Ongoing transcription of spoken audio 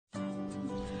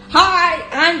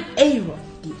Aaron,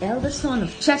 the eldest son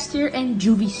of Chester and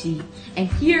Juvie, and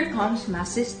here comes my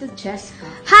sister Cheska.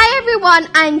 Hi everyone,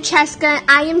 I'm Cheska and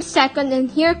I am second, and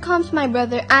here comes my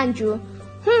brother Andrew.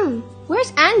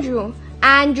 Where's Andrew?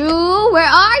 Andrew, where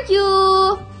are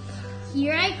you?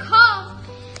 Here I come.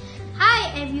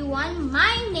 Hi everyone,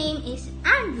 my name is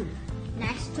Andrew.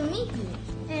 Nice to meet you.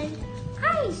 And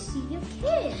I see a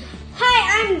kid.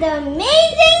 Hi, I'm the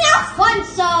amazing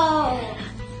Alfonso.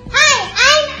 Hi,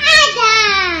 I'm Adam.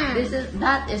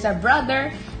 That is our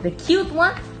brother, the cute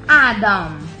one,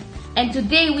 Adam. And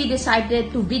today we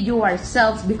decided to video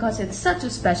ourselves because it's such a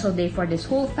special day for this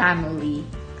whole family.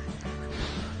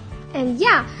 And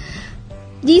yeah,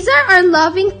 these are our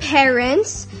loving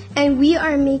parents, and we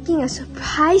are making a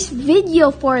surprise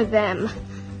video for them.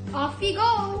 Off we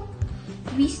go.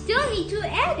 We still need to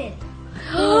edit.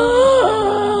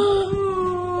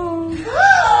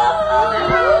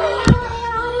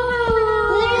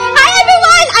 Hi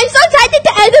everyone! I'm so excited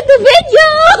to edit the video!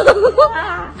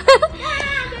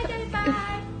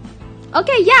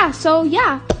 Okay, yeah, so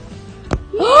yeah.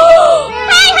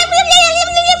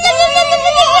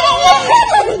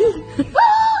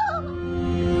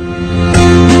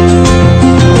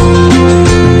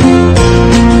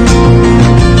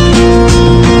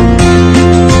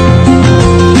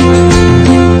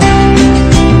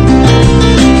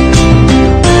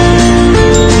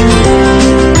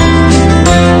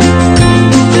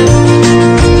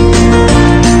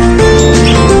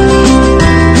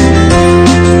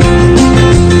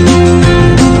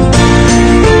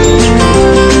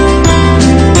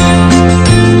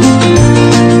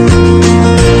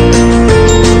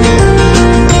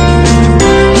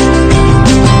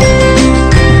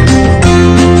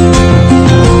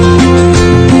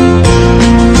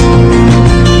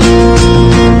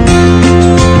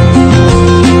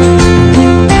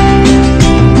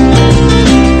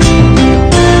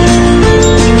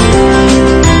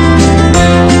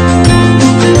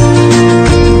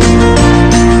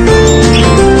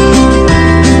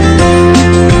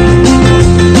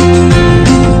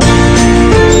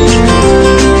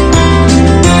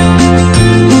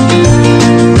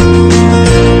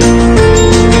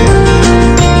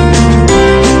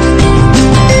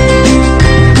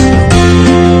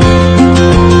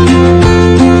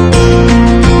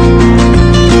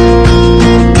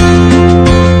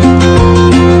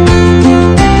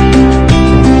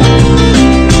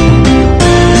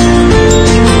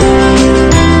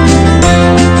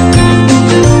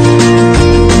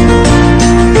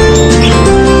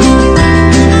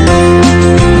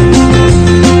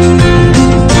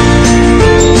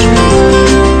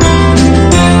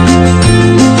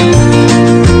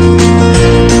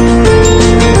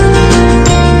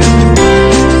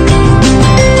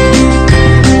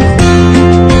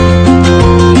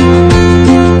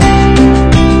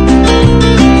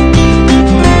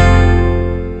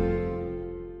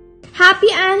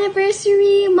 Happy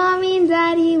anniversary, Mommy and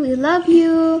Daddy. We love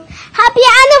you. Happy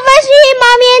anniversary,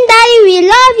 Mommy and Daddy. We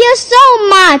love you so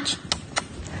much.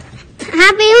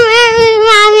 Happy anniversary,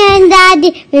 Mommy and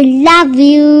Daddy. We love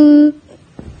you.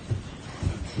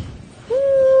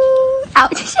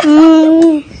 Ouch.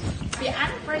 Happy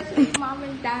anniversary, Mom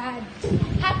and Dad.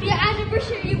 Happy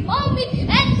anniversary, Mommy and